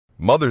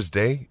Mother's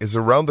Day is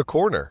around the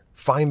corner.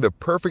 Find the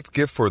perfect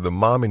gift for the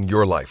mom in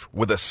your life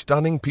with a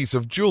stunning piece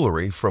of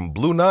jewelry from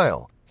Blue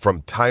Nile.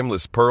 From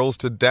timeless pearls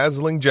to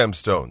dazzling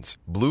gemstones,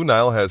 Blue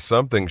Nile has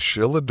something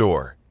she'll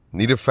adore.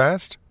 Need it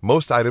fast?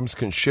 Most items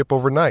can ship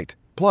overnight.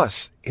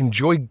 Plus,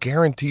 enjoy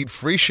guaranteed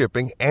free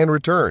shipping and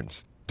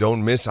returns.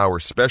 Don't miss our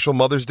special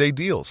Mother's Day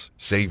deals.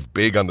 Save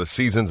big on the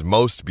season's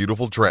most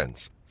beautiful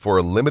trends. For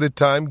a limited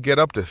time, get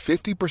up to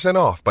 50%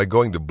 off by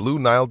going to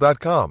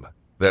BlueNile.com.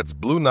 That's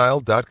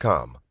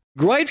BlueNile.com.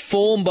 Great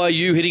form by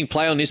you hitting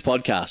play on this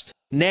podcast.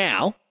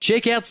 Now,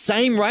 check out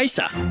Same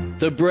Racer,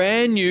 the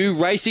brand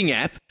new racing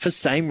app for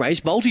same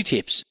race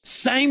multi-tips.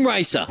 Same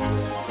Racer.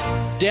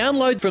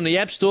 Download from the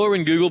App Store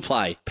and Google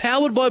Play.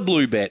 Powered by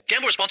Bluebet.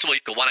 Gamble responsibly.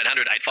 Call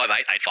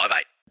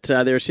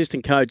 1-800-858-858. Their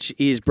assistant coach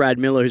is Brad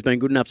Miller, who's been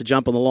good enough to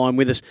jump on the line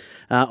with us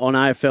on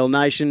AFL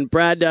Nation.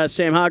 Brad,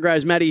 Sam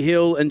Hargraves, Matty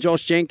Hill and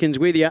Josh Jenkins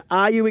with you.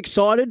 Are you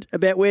excited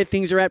about where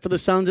things are at for the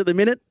Suns at the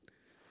minute?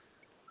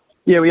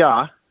 Yeah, we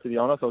are, to be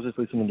honest. I was just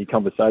listening to your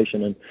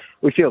conversation and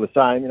we feel the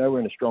same. You know, we're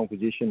in a strong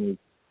position. We've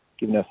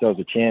given ourselves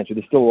a chance, but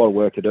there's still a lot of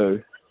work to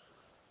do.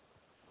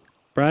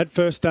 Brad,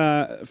 first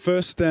of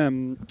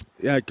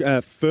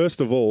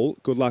all,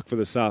 good luck for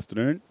this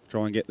afternoon.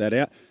 Try and get that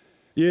out.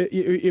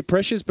 Your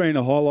pressure's been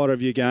a highlight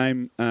of your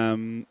game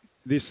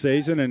this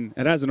season, and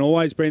it hasn't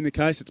always been the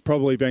case. It's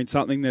probably been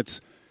something that's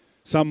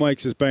some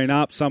weeks has been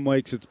up, some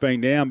weeks it's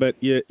been down, but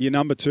you're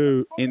number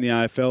 2 in the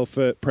AFL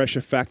for pressure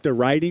factor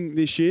rating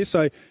this year,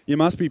 so you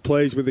must be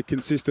pleased with the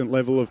consistent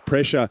level of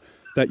pressure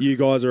that you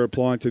guys are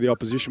applying to the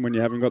opposition when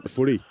you haven't got the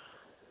footy.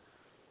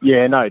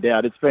 Yeah, no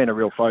doubt. It's been a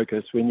real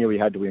focus. We knew we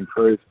had to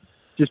improve.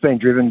 Just been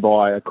driven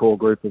by a core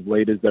group of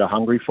leaders that are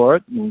hungry for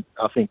it, and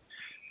I think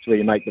it's where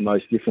you make the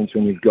most difference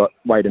when you've got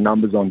weight of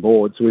numbers on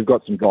board. So we've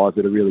got some guys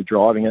that are really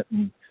driving it,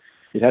 and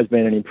it has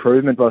been an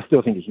improvement, but I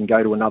still think it can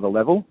go to another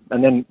level.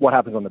 And then what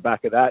happens on the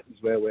back of that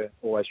is where we're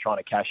always trying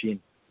to cash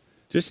in.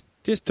 Just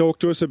talk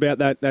to us about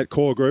that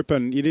core group,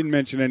 and you didn't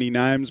mention any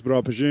names, but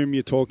I presume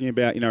you're talking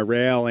about,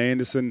 Raul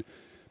Anderson,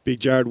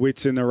 Big Jared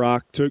Witts in the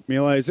ruck, Tuke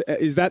Miller.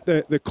 Is that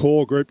the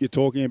core group you're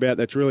talking about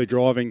that's really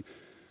driving,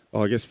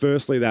 I guess,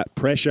 firstly that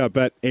pressure,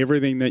 but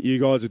everything that you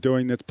guys are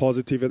doing that's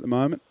positive at the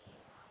moment?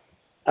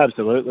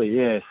 Absolutely,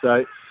 yeah.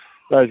 So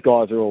those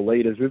guys are all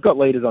leaders. We've got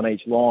leaders on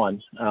each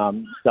line,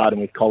 starting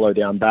with Colo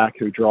down back,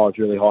 who drives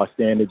really high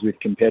standards with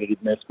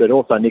competitiveness, but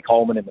also Nick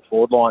Holman in the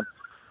forward line.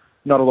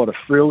 Not a lot of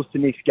frills to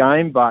Nick's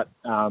game, but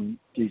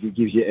he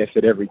gives you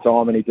effort every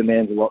time, and he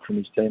demands a lot from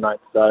his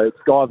teammates. So it's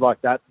guys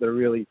like that that are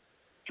really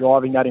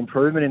driving that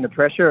improvement in the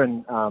pressure,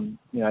 and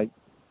guys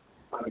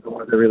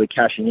are really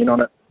cashing in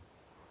on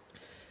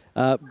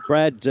it.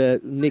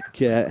 Brad, Nick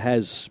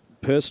has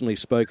personally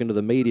spoken to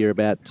the media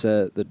about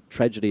the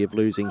tragedy of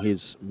losing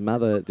his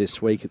mother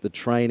this week. The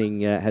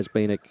training has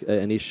been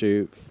an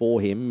issue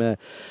for him.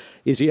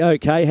 Is he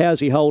okay?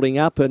 How's he holding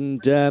up?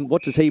 And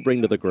what does he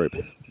bring to the group?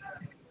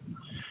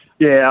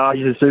 Yeah,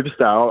 he's a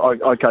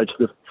superstar. I coach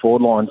the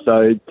forward line,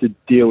 so to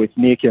deal with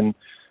Nick and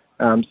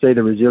see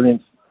the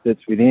resilience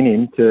that's within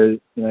him to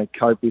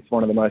cope with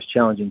one of the most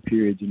challenging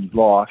periods in his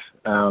life,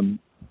 the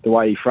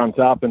way he fronts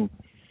up and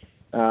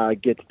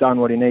gets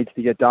done what he needs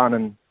to get done,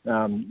 and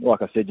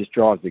like I said, just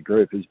drives the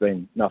group, has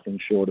been nothing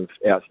short of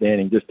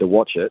outstanding. Just to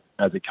watch it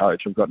as a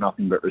coach, I've got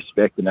nothing but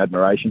respect and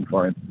admiration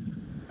for him.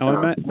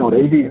 It's not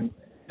easy,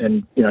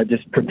 and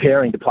just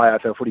preparing to play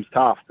AFL footy's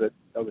tough, but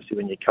obviously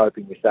when you're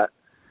coping with that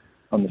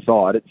on the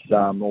side, it's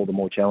all the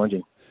more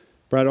challenging.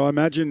 Brad, I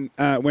imagine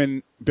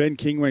when Ben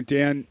King went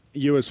down,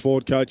 you as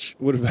forward coach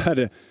would have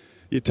had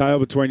your tail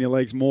between your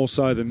legs more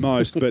so than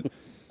most. But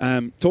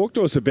talk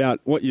to us about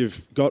what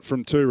you've got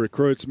from 2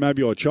 recruits,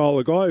 maybe your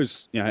child, a guy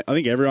who's, I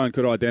think everyone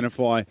could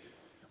identify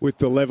with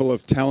the level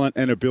of talent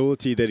and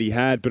ability that he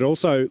had, but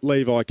also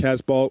Levi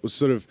Casbolt was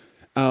sort of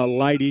a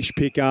late-ish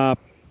pick-up,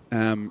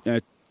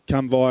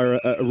 come via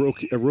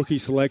a rookie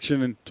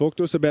selection, and talk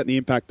to us about the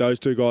impact those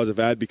 2 guys have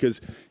had, because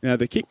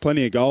they kick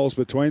plenty of goals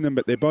between them,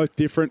 but they're both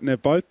different and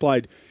they've both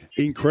played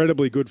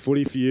incredibly good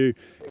footy for you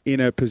in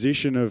a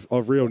position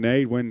of real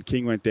need when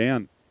King went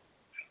down.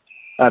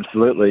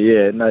 Absolutely,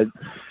 yeah. No,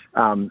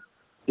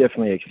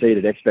 definitely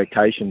exceeded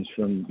expectations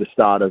from the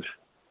start of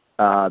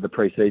the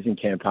pre-season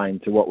campaign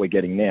to what we're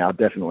getting now,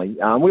 definitely.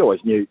 We always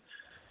knew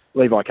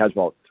Levi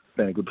Casbolt's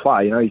been a good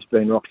player. He's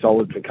been rock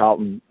solid for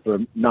Carlton for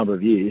a number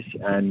of years,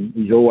 and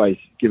he's always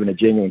given a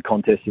genuine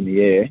contest in the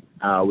air,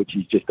 which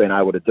he's just been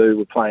able to do.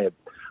 We're playing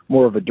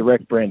more of a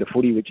direct brand of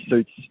footy, which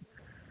suits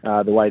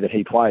the way that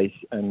he plays.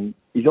 And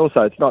he's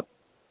also, it's not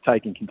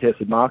taking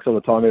contested marks all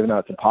the time, even though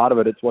it's a part of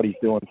it. It's what he's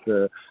doing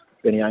for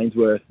Benny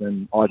Ainsworth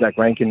and Isaac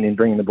Rankin in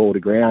bringing the ball to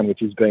ground,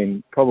 which has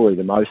been probably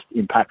the most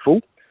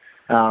impactful.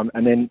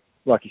 And then,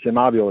 like you said,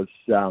 Marbiel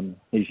is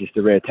he's just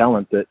a rare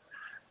talent that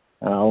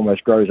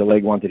almost grows a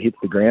leg once it hits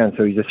the ground.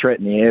 So he's a threat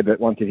in the air, but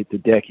once it hits the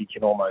deck, he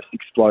can almost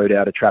explode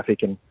out of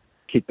traffic and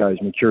kick those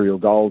mercurial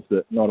goals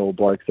that not all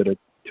blokes that are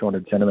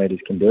 200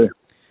 centimetres can do.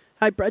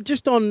 Hey, Brad,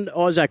 just on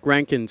Isaac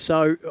Rankin.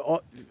 So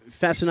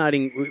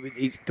fascinating.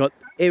 He's got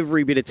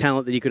every bit of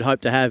talent that you could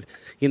hope to have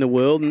in the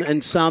world.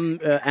 And some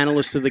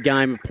analysts of the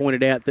game have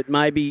pointed out that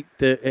maybe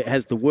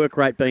has the work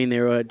rate been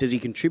there, or does he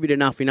contribute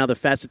enough in other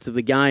facets of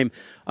the game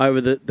over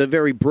the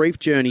very brief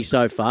journey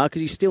so far?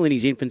 Because he's still in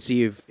his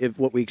infancy of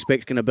what we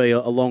expect is going to be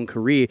a long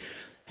career.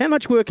 How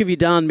much work have you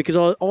done? Because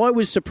I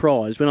was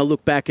surprised when I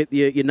look back at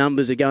your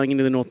numbers of going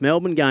into the North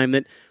Melbourne game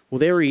that, well,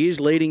 there he is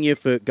leading you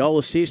for goal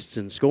assists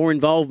and score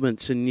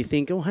involvements, and you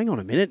think, oh, hang on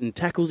a minute, and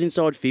tackles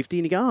inside 50,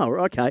 and you go,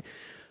 oh, okay.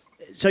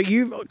 So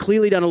you've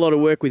clearly done a lot of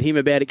work with him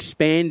about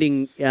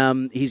expanding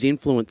his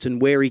influence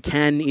and where he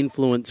can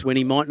influence when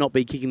he might not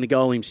be kicking the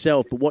goal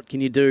himself, but what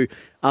can you do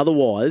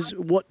otherwise?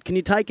 What can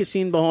you take us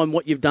in behind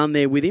what you've done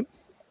there with him?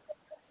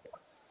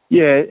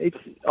 Yeah,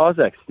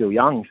 Isaac's still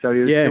young, so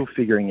he was still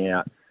figuring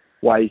out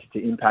ways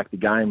to impact the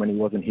game when he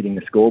wasn't hitting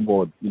the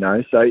scoreboard,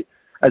 So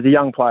as a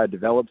young player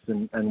develops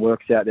and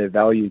works out their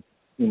value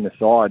in the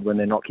side when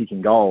they're not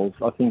kicking goals,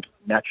 I think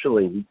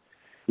naturally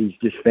he's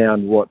just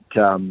found what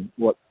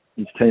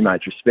his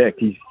teammates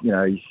respect. He's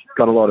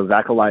got a lot of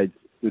accolades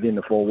within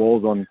the four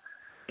walls on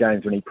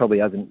games when he probably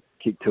hasn't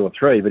kicked 2 or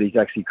 3, but he's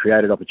actually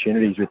created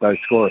opportunities with those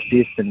score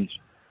assists, and his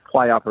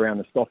play up around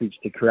the stoppage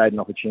to create an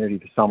opportunity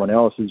for someone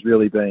else has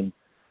really been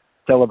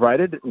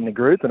celebrated in the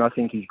group, and I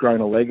think he's grown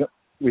a leg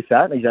with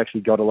that. He's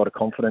actually got a lot of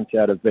confidence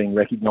out of being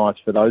recognised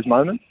for those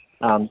moments.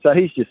 So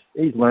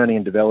he's learning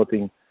and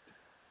developing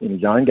in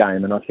his own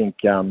game, and I think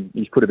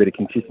he's put a bit of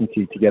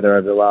consistency together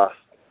over the last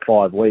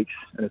 5 weeks,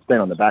 and it's been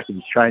on the back of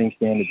his training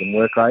standards and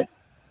work rate.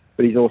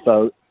 But he's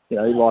also, he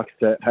likes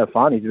to have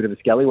fun. He's a bit of a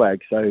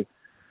scallywag, so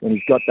when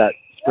he's got that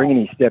spring in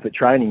his step at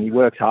training, he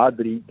works hard,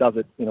 but he does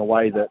it in a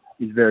way that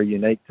is very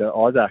unique to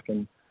Isaac,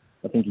 and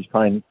I think he's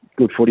playing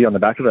good footy on the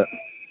back of it.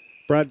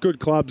 Brad, good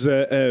clubs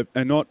are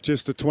not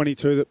just the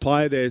 22 that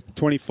play. There's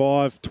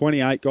 25,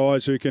 28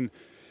 guys who can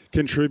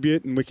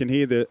contribute, and we can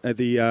hear the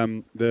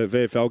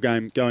VFL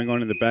game going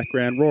on in the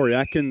background. Rory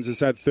Atkins has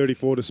had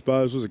 34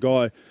 disposals, a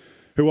guy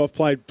who I've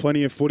played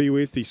plenty of footy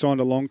with. He signed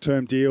a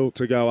long-term deal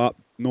to go up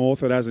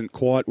north. It hasn't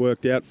quite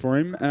worked out for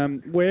him.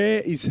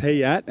 Where is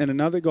he at? And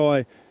another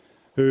guy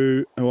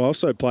who I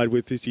also played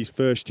with, this is his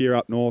first year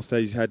up north.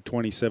 He's had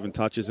 27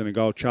 touches and a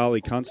goal,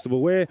 Charlie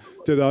Constable. Where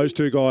do those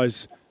two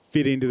guys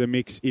fit into the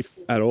mix, if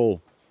at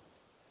all?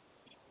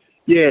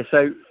 Yeah,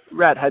 so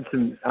Rat had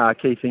some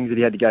key things that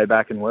he had to go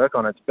back and work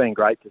on. It's been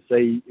great to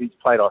see. He's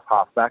played off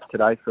half-back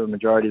today for the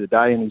majority of the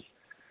day, and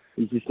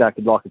he's just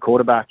acted like a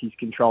quarterback. He's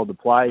controlled the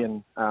play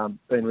and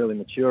been really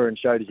mature and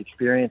showed his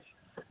experience.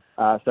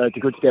 So it's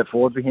a good step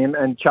forward for him.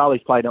 And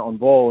Charlie's played it on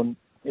ball, and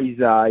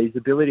his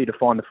ability to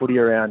find the footy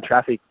around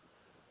traffic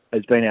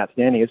has been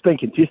outstanding. It's been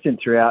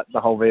consistent throughout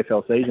the whole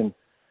VFL season.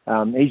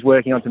 He's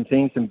working on some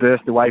things, some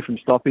burst away from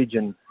stoppage,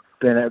 and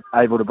been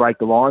able to break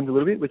the lines a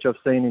little bit, which I've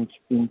seen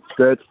in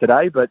spurts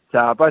today. But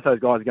both those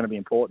guys are going to be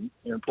important.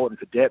 They're important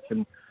for depth,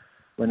 and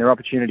when their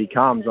opportunity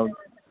comes, I'm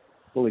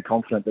fully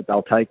confident that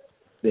they'll take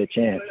their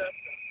chance.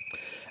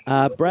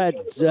 Brad,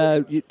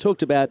 you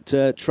talked about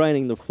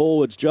training the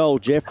forwards. Joel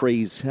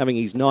Jeffries having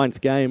his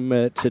 9th game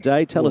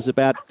today. Tell us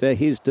about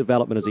his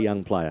development as a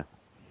young player.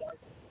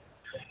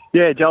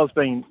 Yeah, Joel's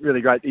been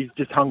really great. He's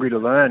just hungry to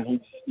learn.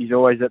 He's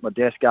always at my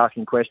desk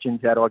asking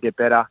questions. How do I get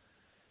better?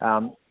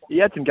 He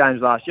had some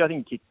games last year. I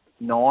think he kicked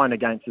 9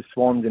 against the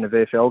Swans in a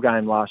VFL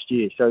game last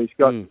year. So he's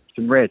got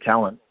some rare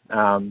talent.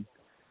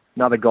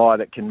 Another guy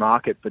that can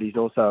mark it, but he's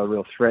also a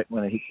real threat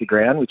when it hits the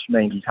ground, which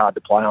means he's hard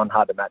to play on,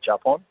 hard to match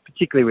up on,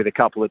 particularly with a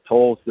couple of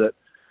talls that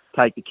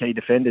take the key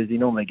defenders. He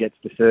normally gets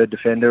the third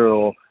defender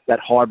or that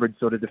hybrid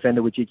sort of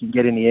defender which he can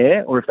get in the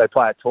air, or if they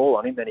play a tall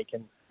on him, then he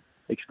can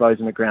expose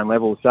him at ground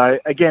level. So,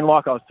 again,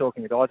 like I was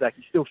talking with Isaac,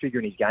 he's still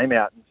figuring his game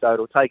out, and so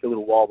it'll take a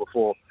little while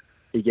before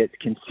he gets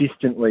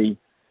consistently...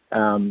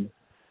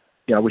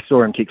 we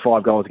saw him kick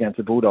 5 goals against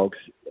the Bulldogs.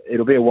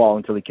 It'll be a while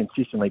until he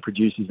consistently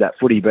produces that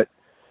footy, but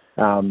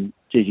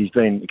he's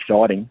been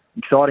exciting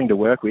to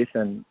work with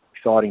and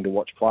exciting to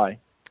watch play.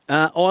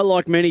 I,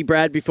 like many,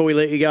 Brad, before we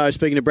let you go,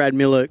 speaking to Brad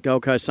Miller,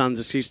 Gold Coast Suns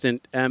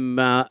assistant, am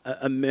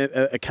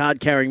a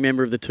card-carrying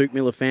member of the Touk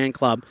Miller fan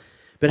club,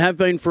 but have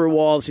been for a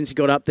while since he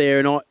got up there.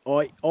 And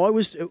I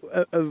was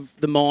of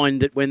the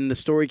mind that when the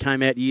story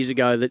came out years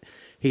ago that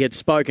he had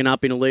spoken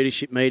up in a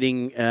leadership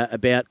meeting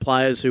about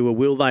players who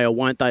will they or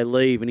won't they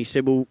leave. And he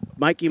said, well,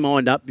 make your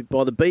mind up,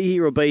 either be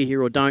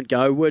here or don't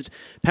go. Words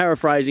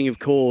paraphrasing, of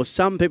course.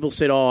 Some people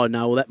said, oh,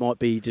 no, well, that might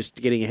be just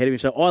getting ahead of him.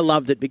 So I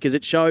loved it because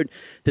it showed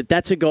that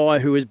that's a guy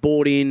who has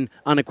bought in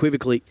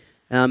unequivocally.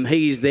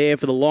 He is there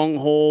for the long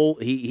haul.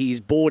 He's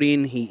bought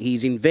in.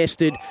 He's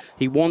invested.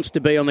 He wants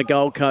to be on the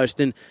Gold Coast.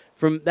 And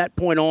from that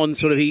point on,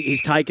 sort of,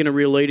 he's taken a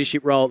real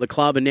leadership role at the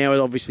club, and now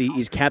obviously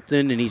he's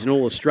captain and he's an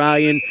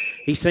All-Australian.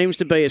 He seems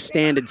to be a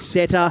standard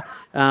setter.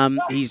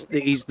 He's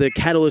the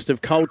catalyst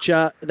of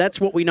culture. That's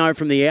what we know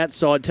from the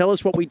outside. Tell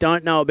us what we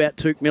don't know about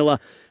Touk Miller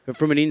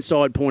from an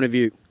inside point of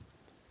view.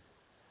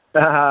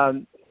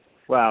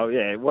 Well,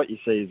 yeah, what you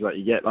see is what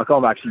you get. Like,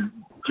 I'm actually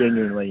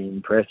genuinely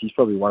impressed. He's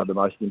probably one of the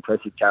most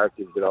impressive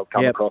characters that I've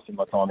come across in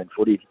my time in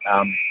footy.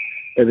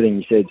 everything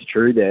you said is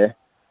true there.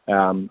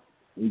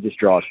 He just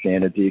drives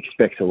standards. He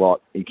expects a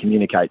lot. He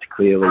communicates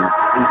clearly.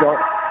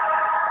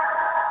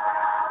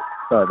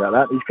 Sorry about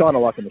that. He's kind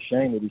of like a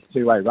machine with his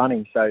two-way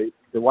running. So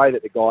the way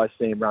that the guys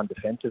see him run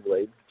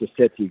defensively just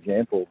sets the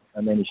example.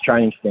 And then his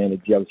training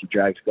standards, he obviously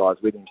drags guys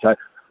with him. So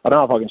I don't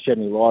know if I can shed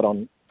any light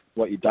on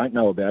what you don't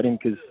know about him,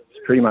 because it's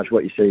pretty much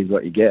what you see is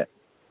what you get.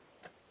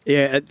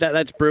 Yeah,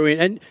 that's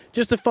brilliant. And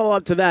just to follow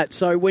up to that,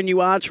 so when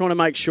you are trying to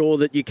make sure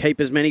that you keep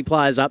as many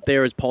players up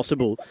there as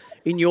possible,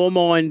 in your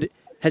mind,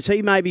 has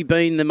he maybe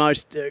been the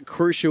most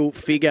crucial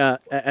figure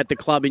at the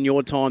club in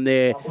your time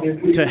there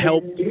to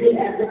help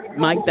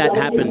make that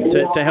happen,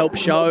 to help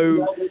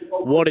show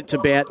what it's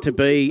about to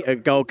be a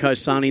Gold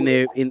Coast Sun in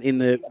they've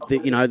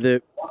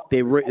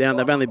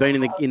only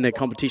been in the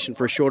competition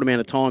for a short amount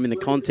of time in the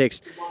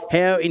context.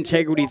 How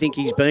integral do you think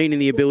he's been in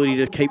the ability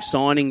to keep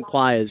signing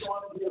players?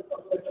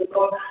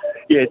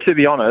 Yeah, to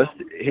be honest,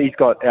 he's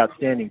got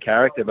outstanding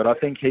character, but I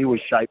think he was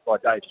shaped by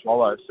Dave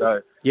Swallow. So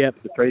the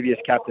previous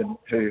captain,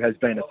 who has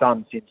been a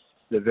Sun since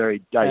the very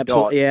day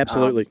dot. Yeah,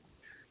 absolutely.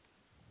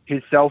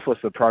 His selfless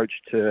approach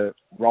to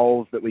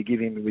roles that we give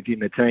him within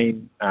the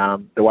team,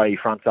 the way he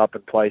fronts up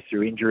and plays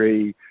through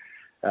injury,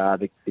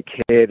 the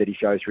care that he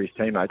shows for his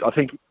teammates. I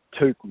think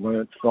Touk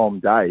learnt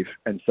from Dave,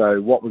 and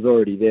so what was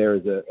already there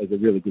as a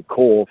really good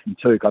core from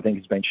Touk, I think,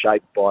 has been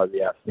shaped by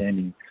the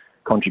outstanding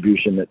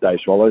contribution that Dave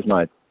Swallow's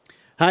made.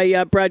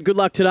 Hey, Brad, good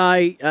luck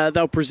today.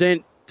 They'll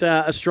present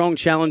a strong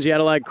challenge. The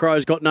Adelaide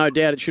Crows, got no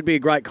doubt. It should be a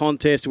great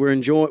contest. We're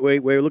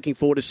looking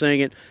forward to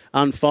seeing it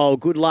unfold.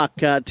 Good luck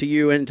to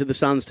you and to the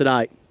Suns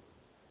today.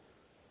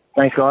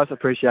 Thanks, guys.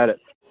 Appreciate it.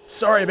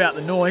 Sorry about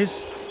the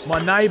noise. My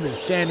neighbour's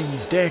sanding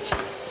his deck.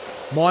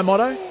 My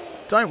motto?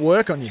 Don't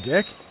work on your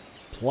deck.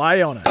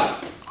 Play on it.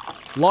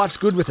 Life's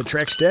good with a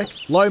Trex deck.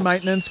 Low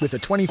maintenance with a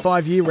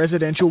 25-year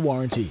residential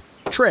warranty.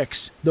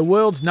 Trex, the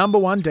world's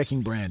 #1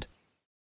 decking brand.